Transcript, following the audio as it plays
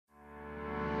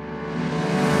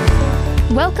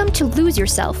Welcome to Lose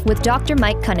Yourself with Dr.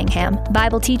 Mike Cunningham,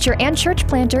 Bible teacher and church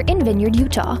planter in Vineyard,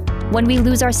 Utah. When we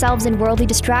lose ourselves in worldly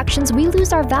distractions, we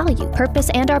lose our value, purpose,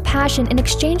 and our passion in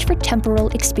exchange for temporal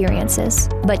experiences.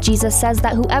 But Jesus says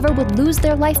that whoever would lose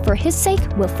their life for his sake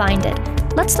will find it.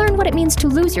 Let's learn what it means to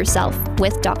lose yourself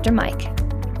with Dr. Mike.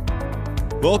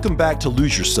 Welcome back to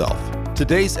Lose Yourself.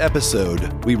 Today's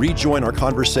episode, we rejoin our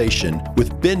conversation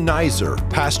with Ben Neiser,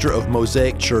 pastor of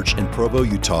Mosaic Church in Provo,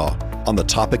 Utah, on the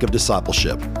topic of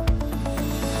discipleship.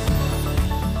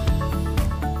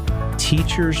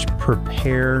 Teachers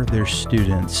prepare their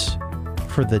students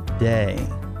for the day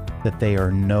that they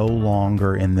are no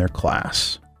longer in their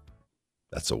class.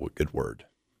 That's a good word.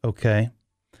 Okay?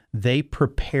 They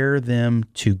prepare them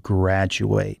to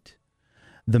graduate.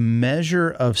 The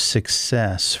measure of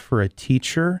success for a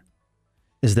teacher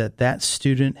is that that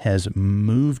student has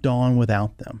moved on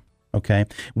without them. Okay,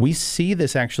 we see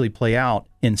this actually play out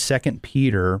in 2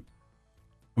 Peter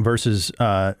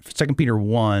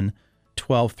 1,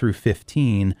 12 through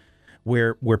 15,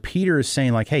 where Peter is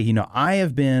saying like, hey,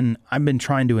 I've been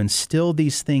trying to instill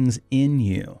these things in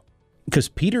you. Because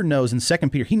Peter knows in 2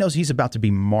 Peter, he knows he's about to be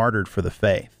martyred for the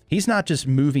faith. He's not just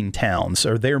moving towns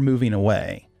or they're moving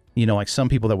away, like some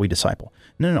people that we disciple.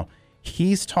 No.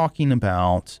 He's talking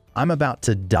about, I'm about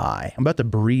to die. I'm about to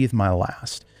breathe my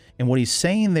last. And what he's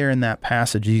saying there in that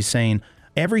passage, he's saying,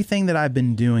 everything that I've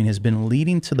been doing has been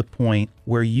leading to the point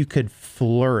where you could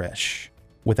flourish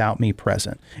without me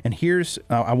present. And here's,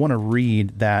 I want to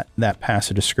read that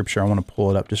passage of scripture. I want to pull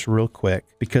it up just real quick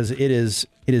because it is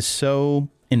so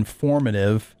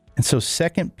informative. And so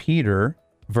 2 Peter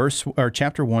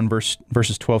chapter 1,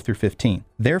 verses 12 through 15.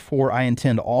 Therefore, I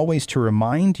intend always to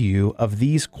remind you of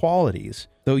these qualities,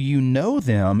 though you know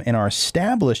them and are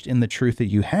established in the truth that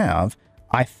you have.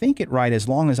 I think it right as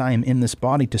long as I am in this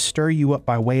body to stir you up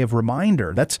by way of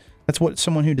reminder. That's what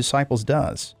someone who disciples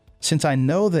does. Since I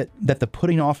know that the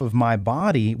putting off of my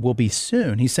body will be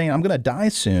soon. He's saying, I'm going to die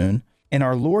soon. And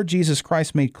our Lord Jesus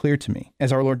Christ made clear to me,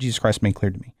 as our Lord Jesus Christ made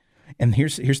clear to me. And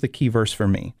here's the key verse for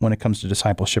me when it comes to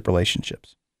discipleship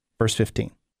relationships. Verse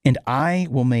 15. And I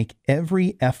will make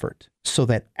every effort so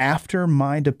that after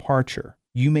my departure,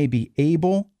 you may be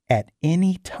able at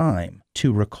any time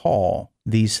to recall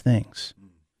these things.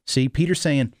 See, Peter's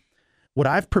saying, what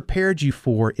I've prepared you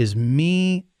for is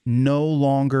me no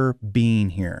longer being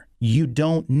here. You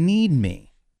don't need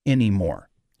me anymore.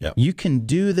 Yep. You can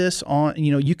do this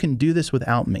you can do this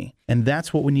without me. And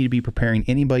that's what we need to be preparing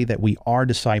anybody that we are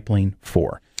discipling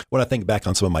for. When I think back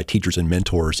on some of my teachers and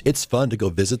mentors, it's fun to go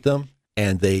visit them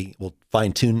and they will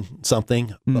fine tune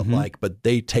something, but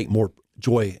they take more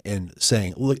joy in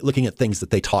saying, looking at things that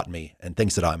they taught me and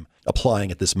things that I'm applying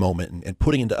at this moment and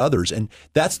putting into others. And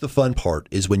that's the fun part,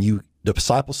 is when you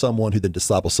disciple someone who then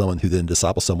disciples someone who then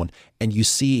disciples someone, and you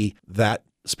see that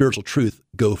spiritual truth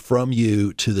go from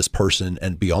you to this person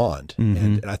and beyond.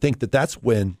 And I think that's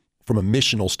when, from a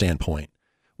missional standpoint,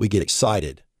 we get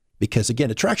excited because,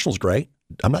 again, attractional is great.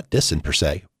 I'm not dissing per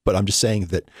se, but I'm just saying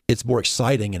that it's more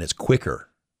exciting and it's quicker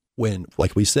when,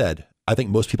 like we said, I think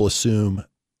most people assume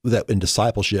that in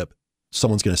discipleship,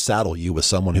 someone's going to saddle you with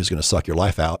someone who's going to suck your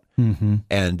life out,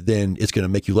 and then it's going to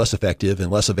make you less effective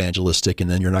and less evangelistic, and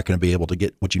then you're not going to be able to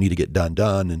get what you need to get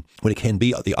done. And when it can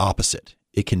be the opposite,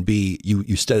 it can be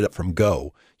you set it up from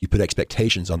go. You put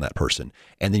expectations on that person,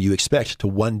 and then you expect to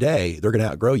one day they're going to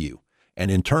outgrow you,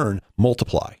 and in turn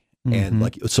multiply. And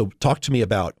so talk to me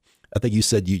about. I think you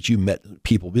said you met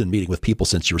people, been meeting with people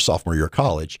since you were sophomore year of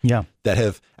college, that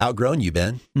have outgrown you,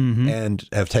 Ben, and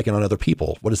have taken on other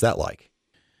people. What is that like?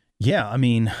 Yeah, I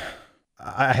mean,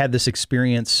 I had this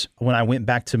experience when I went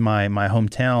back to my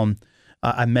hometown.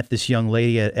 I met this young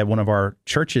lady at one of our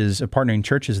churches, partnering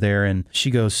churches there, and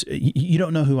she goes, "You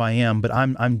don't know who I am, but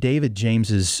I'm David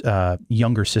James's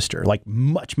younger sister, like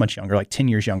much younger, like 10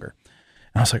 years younger."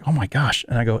 And I was like, oh my gosh.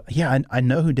 And I go, yeah, I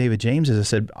know who David James is. I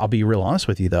said, I'll be real honest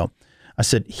with you though. I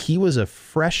said, he was a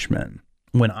freshman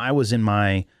when I was in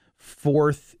my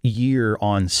 4th year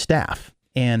on staff.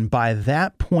 And by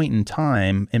that point in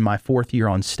time, in my 4th year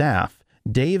on staff,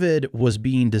 David was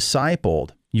being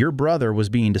discipled. Your brother was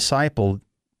being discipled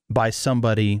by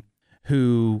somebody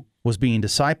who was being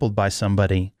discipled by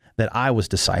somebody that I was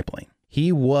discipling.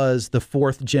 He was the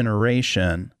 4th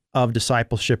generation of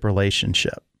discipleship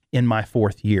relationship in my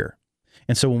 4th year.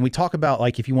 And so when we talk about,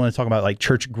 like, if you want to talk about like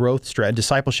church growth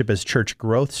discipleship as church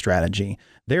growth strategy,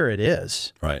 there it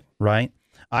is. Right.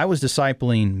 I was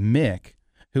discipling Mick,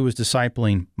 who was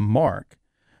discipling Mark,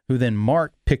 who then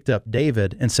Mark picked up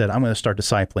David and said, I'm going to start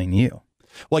discipling you.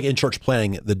 Like in church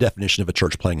planting, the definition of a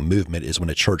church planting movement is when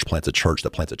a church plants a church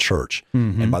that plants a church.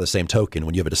 Mm-hmm. And by the same token,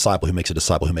 when you have a disciple who makes a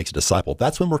disciple who makes a disciple,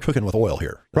 that's when we're cooking with oil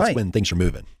here. That's Right. when things are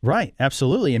moving. Right,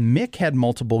 absolutely. And Mick had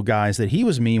multiple guys that he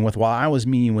was meeting with while I was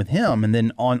meeting with him, and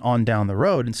then on down the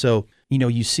road. And so,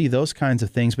 you see those kinds of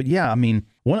things. But yeah, I mean,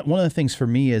 one of the things for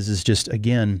me is just,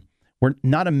 again, we're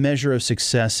not a measure of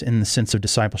success in the sense of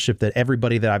discipleship that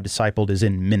everybody that I've discipled is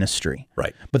in ministry.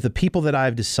 Right. But the people that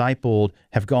I've discipled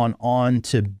have gone on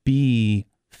to be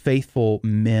faithful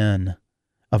men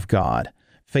of God,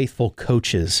 faithful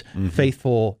coaches,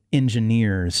 faithful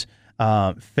engineers,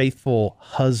 faithful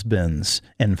husbands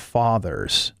and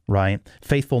fathers, right?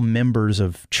 Faithful members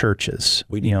of churches.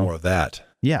 We need more of that.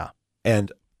 Yeah.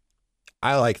 And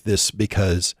I like this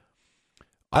because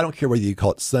I don't care whether you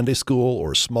call it Sunday school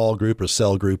or small group or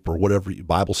cell group or whatever,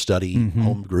 Bible study,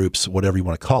 home groups, whatever you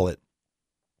want to call it.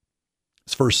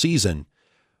 This first season,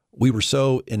 we were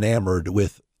so enamored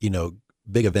with,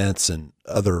 big events and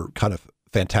other kind of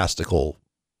fantastical,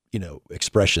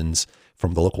 expressions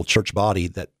from the local church body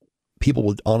that people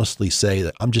would honestly say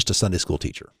that I'm just a Sunday school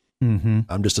teacher.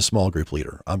 I'm just a small group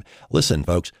leader. Listen,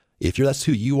 folks, if that's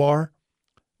who you are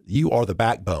the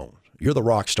backbone. You're the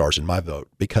rock stars in my vote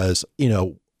because,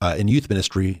 in youth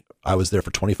ministry, I was there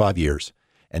for 25 years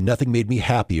and nothing made me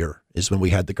happier is when we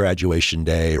had the graduation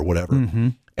day or whatever.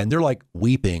 And they're like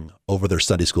weeping over their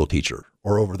Sunday school teacher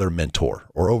or over their mentor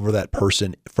or over that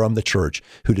person from the church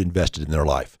who'd invested in their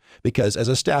life. Because as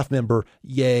a staff member,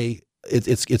 yay,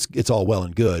 it's all well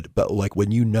and good. But like when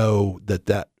you know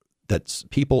that's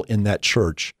people in that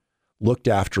church looked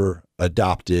after,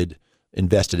 adopted,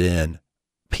 invested in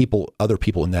other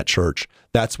people in that church,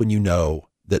 that's when you know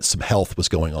that some health was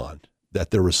going on,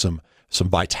 that there was some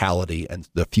vitality and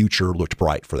the future looked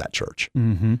bright for that church.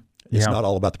 It's not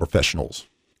all about the professionals.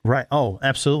 Right. Oh,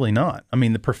 absolutely not. I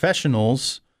mean, the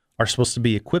professionals are supposed to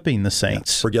be equipping the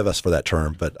saints. Yeah, forgive us for that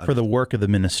term, but for the work of the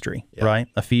ministry, right?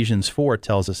 Ephesians 4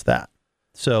 tells us that.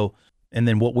 So, and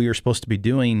then what we are supposed to be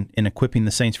doing in equipping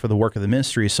the saints for the work of the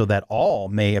ministry is so that all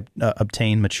may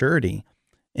obtain maturity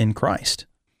in Christ.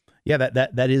 Yeah,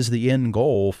 that is the end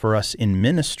goal for us in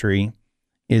ministry,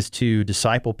 is to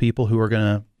disciple people who are going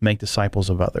to make disciples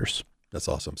of others. That's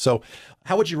awesome. So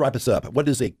how would you wrap this up? What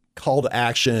is a call to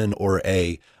action or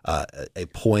a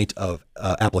point of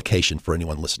application for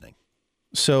anyone listening?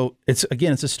 So it's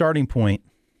a starting point,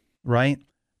 right?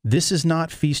 This is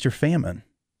not feast or famine,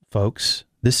 folks.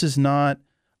 This is not,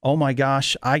 oh my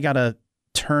gosh, I got to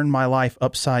turn my life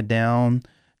upside down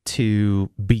to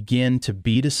begin to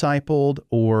be discipled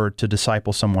or to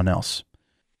disciple someone else.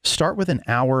 Start with an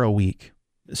hour a week.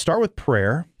 Start with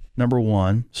prayer. Number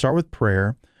one, start with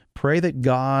prayer. Pray that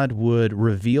God would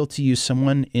reveal to you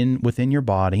someone within your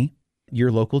body,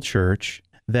 your local church,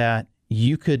 that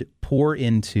you could pour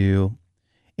into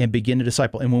and begin to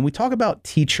disciple. And when we talk about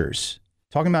teachers,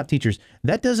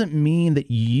 that doesn't mean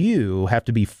that you have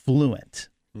to be fluent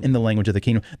in the language of the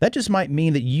kingdom. That just might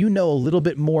mean that you know a little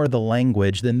bit more of the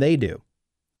language than they do,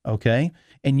 okay?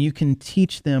 And you can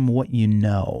teach them what you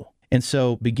know. And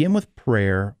so begin with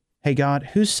prayer. Hey, God,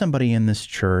 who's somebody in this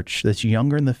church that's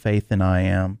younger in the faith than I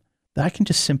am, that I can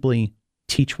just simply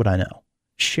teach what I know,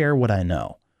 share what I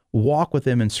know, walk with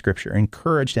them in Scripture,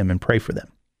 encourage them and pray for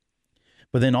them.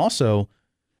 But then also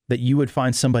that you would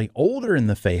find somebody older in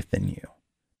the faith than you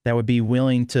that would be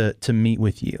willing to meet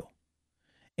with you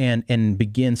and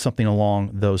begin something along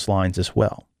those lines as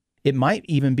well. It might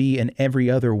even be an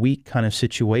every other week kind of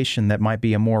situation that might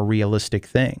be a more realistic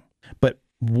thing. But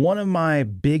one of my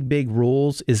big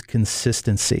rules is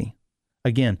consistency.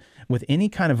 Again, with any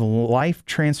kind of life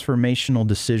transformational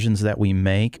decisions that we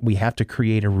make, we have to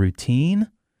create a routine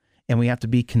and we have to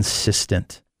be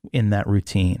consistent in that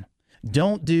routine.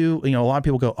 Don't do, a lot of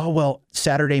people go, oh, well,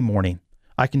 Saturday morning,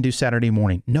 I can do Saturday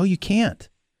morning. No, you can't.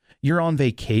 You're on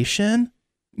vacation.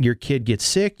 Your kid gets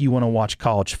sick. You want to watch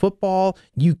college football.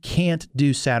 You can't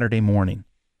do Saturday morning.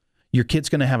 Your kid's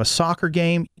going to have a soccer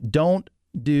game. Don't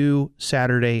do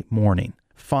Saturday morning.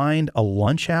 Find a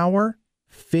lunch hour.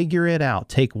 Figure it out.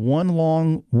 Take one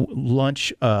long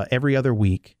lunch every other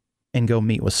week and go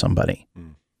meet with somebody.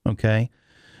 Okay?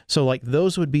 So like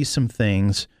those would be some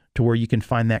things to where you can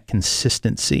find that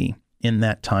consistency in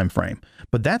that time frame.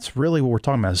 But that's really what we're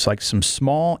talking about. It's like some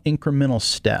small incremental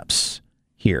steps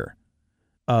here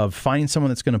of finding someone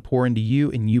that's going to pour into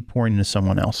you and you pouring into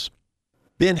someone else.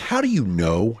 Ben, how do you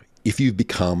know if you've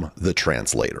become the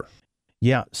translator?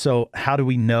 Yeah. So how do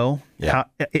we know? Yeah.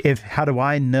 How do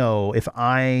I know if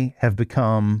I have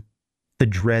become the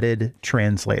dreaded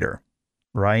translator?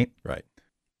 Right? Right.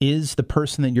 Is the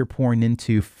person that you're pouring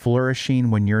into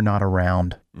flourishing when you're not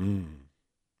around?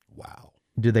 Wow.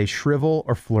 do they shrivel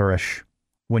or flourish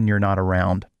when you're not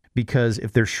around? Because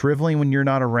if they're shriveling when you're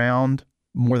not around,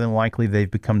 more than likely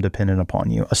they've become dependent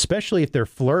upon you, especially if they're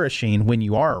flourishing when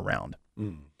you are around.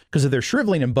 Because if they're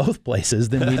shriveling in both places,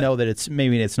 then we know that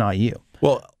it's not you.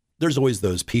 Well, there's always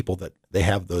those people that they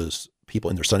have those people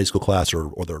in their Sunday school class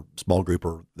or their small group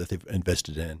or that they've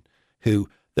invested in who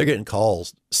they're getting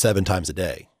calls 7 times a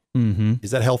day. Mm-hmm.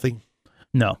 Is that healthy?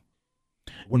 No.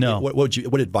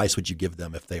 What advice would you give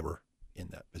them if they were in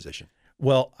that position?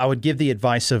 Well, I would give the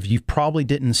advice of you probably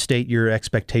didn't state your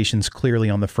expectations clearly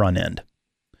on the front end.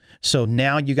 So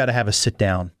now you got to have a sit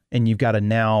down and you've got to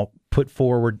now put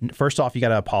forward, first off, you got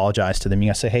to apologize to them. You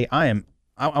got to say, hey, I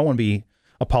want to be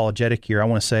apologetic here. I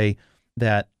want to say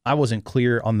that I wasn't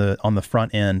clear on the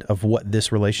front end of what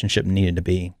this relationship needed to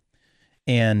be.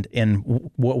 And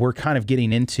what we're kind of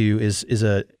getting into is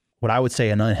what I would say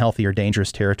an unhealthy or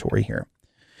dangerous territory here.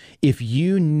 If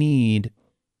you need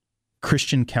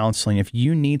Christian counseling, if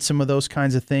you need some of those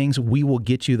kinds of things, we will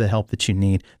get you the help that you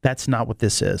need. That's not what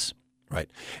this is. Right.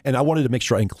 And I wanted to make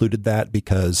sure I included that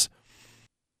because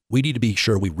we need to be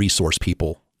sure we resource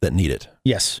people that need it.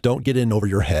 Yes. Don't get in over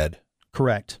your head.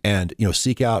 Correct. And,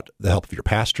 seek out the help of your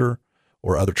pastor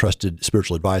or other trusted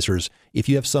spiritual advisors. If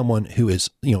you have someone who is,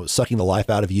 sucking the life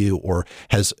out of you or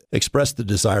has expressed the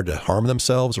desire to harm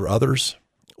themselves or others,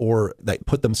 or that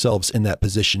put themselves in that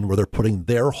position where they're putting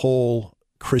their whole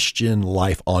Christian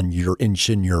life in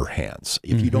your hands.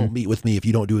 If you don't meet with me, if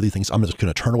you don't do these things, I'm just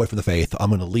going to turn away from the faith. I'm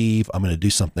going to leave. I'm going to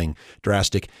do something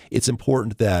drastic. It's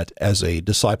important that as a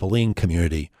discipling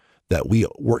community that we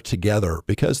work together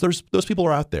because those people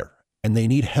are out there and they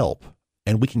need help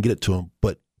and we can get it to them,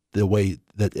 but the way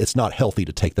that it's not healthy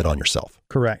to take that on yourself.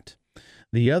 Correct.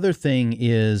 The other thing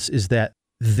is that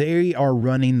they are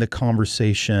running the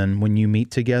conversation when you meet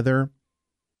together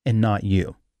and not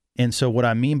you. And so what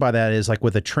I mean by that is like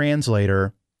with a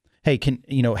translator, hey,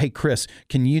 Chris,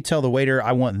 can you tell the waiter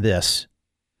I want this?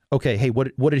 Okay, hey,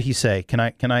 what did he say? Can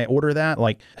I order that?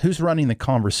 Like, who's running the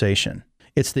conversation?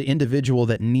 It's the individual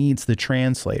that needs the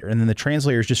translator, and then the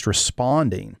translator is just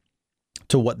responding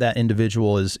to what that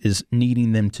individual is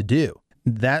needing them to do.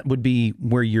 That would be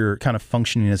where you're kind of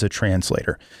functioning as a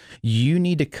translator. You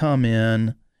need to come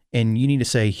in and you need to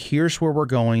say, here's where we're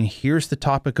going. Here's the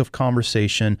topic of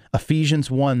conversation. Ephesians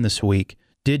 1 this week.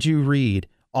 Did you read?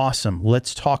 Awesome.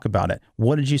 Let's talk about it.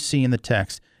 What did you see in the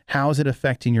text? How is it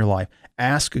affecting your life?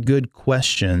 Ask good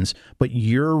questions, but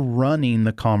you're running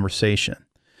the conversation.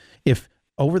 If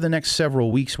over the next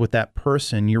several weeks with that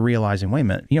person, you're realizing, wait a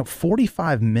minute,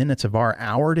 45 minutes of our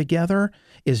hour together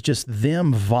is just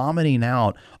them vomiting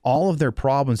out all of their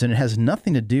problems, and it has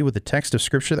nothing to do with the text of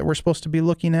Scripture that we're supposed to be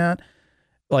looking at.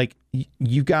 Like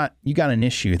you got an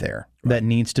issue there that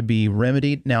needs to be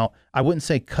remedied. Now, I wouldn't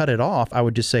say cut it off. I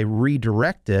would just say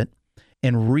redirect it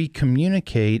and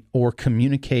re-communicate or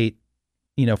communicate,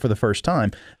 for the first time,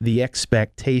 the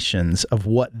expectations of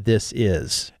what this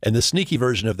is. And the sneaky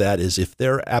version of that is if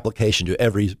their application to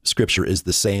every Scripture is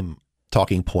the same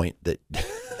talking point that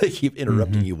they keep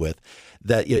interrupting you with,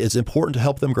 that it's important to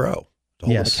help them grow, to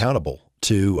hold them accountable,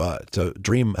 to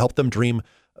dream, help them dream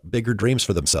bigger dreams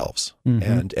for themselves,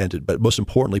 but most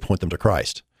importantly, point them to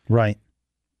Christ. Right.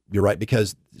 You're right,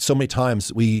 because so many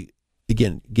times we,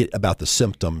 again, get about the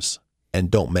symptoms and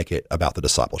don't make it about the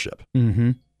discipleship.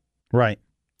 Mm-hmm. Right.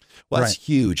 Well, that's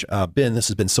huge. Ben, this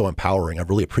has been so empowering. I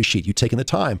really appreciate you taking the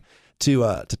time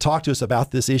to talk to us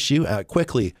about this issue.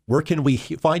 Quickly, where can we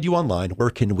find you online? Where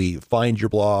can we find your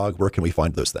blog? Where can we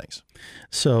find those things?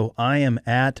 So I am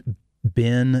at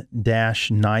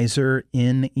Ben-Neiser, Neiser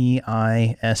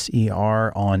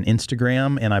on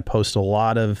Instagram, and I post a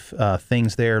lot of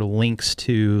things there, links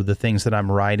to the things that I'm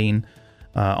writing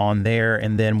on there.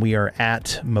 And then we are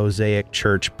at Mosaic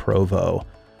Church Provo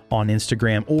on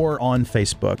Instagram or on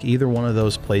Facebook. Either one of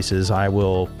those places, I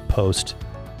will post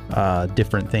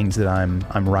different things that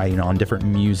I'm writing on, different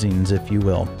musings, if you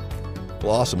will.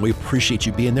 Well, awesome. We appreciate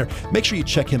you being there. Make sure you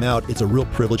check him out. It's a real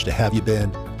privilege to have you,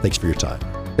 Ben. Thanks for your time.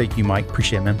 Thank you, Mike.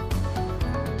 Appreciate it, man.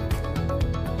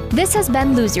 This has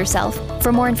been Lose Yourself.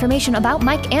 For more information about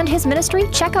Mike and his ministry,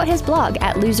 check out his blog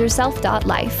at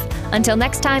loseyourself.life. Until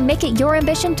next time, make it your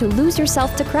ambition to lose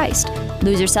yourself to Christ.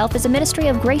 Lose Yourself is a ministry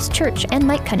of Grace Church and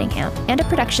Mike Cunningham, and a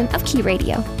production of Key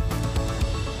Radio.